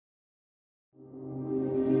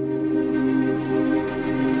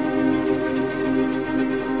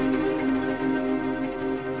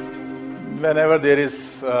Whenever there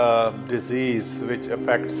is disease which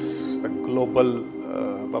affects a global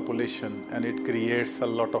population and it creates a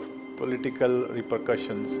lot of political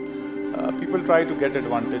repercussions, people try to get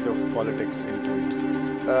advantage of politics into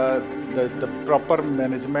it. The proper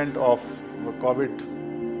management of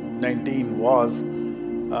COVID-19 was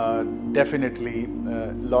definitely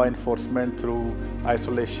law enforcement through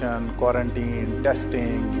isolation, quarantine,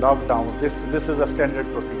 testing, lockdowns. This is a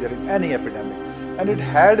standard procedure in any epidemic, and it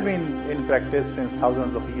had been in practice since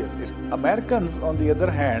thousands of years. Americans, on the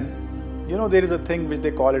other hand, there is a thing which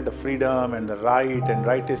they call it the freedom and the right and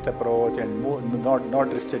rightist approach and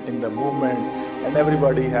not restricting the movements, and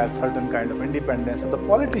everybody has certain kind of independence. So the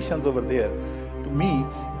politicians over there, to me,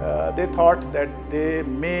 they thought that they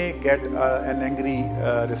may get an angry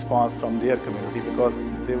response from their community because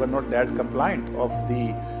they were not that compliant of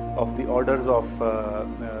the orders of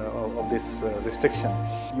this restriction.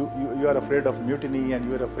 You are afraid of mutiny, and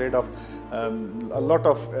you are afraid of a lot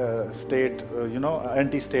of state,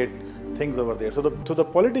 anti-state things over there. So the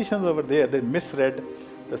politicians over there, they misread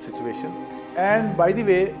the situation. And by the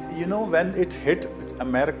way, when it hit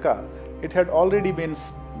America, it had already been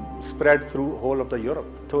spread through whole of the Europe.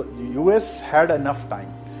 So US had enough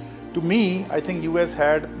time. To me, I think US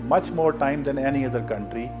had much more time than any other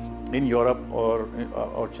country in Europe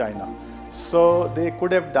or China. So they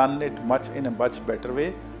could have done it in a much better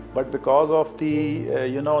way. But because of the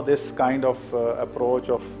this kind of approach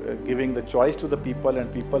of giving the choice to the people,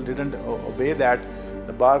 and people didn't obey that,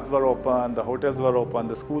 the bars were open, the hotels were open,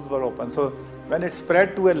 the schools were open. So when it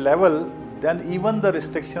spread to a level, then even the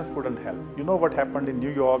restrictions couldn't help. You know what happened in New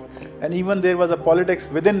York, and even there was a politics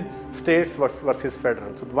within states versus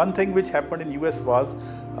federal. So one thing which happened in US was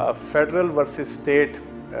federal versus state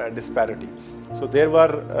disparity. So there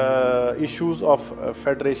were issues of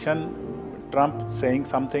federation, Trump saying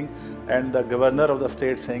something and the governor of the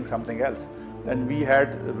state saying something else. And we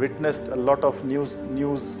had witnessed a lot of news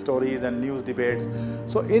stories and news debates.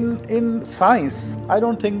 So in science, I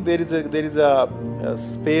don't think there is a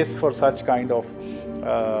space for such kind of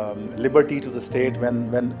liberty to the state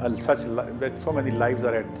when so many lives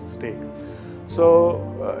are at stake. So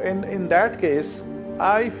in that case,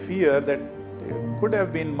 I fear that it could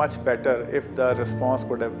have been much better if the response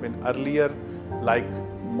could have been earlier, like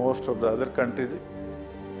most of the other countries.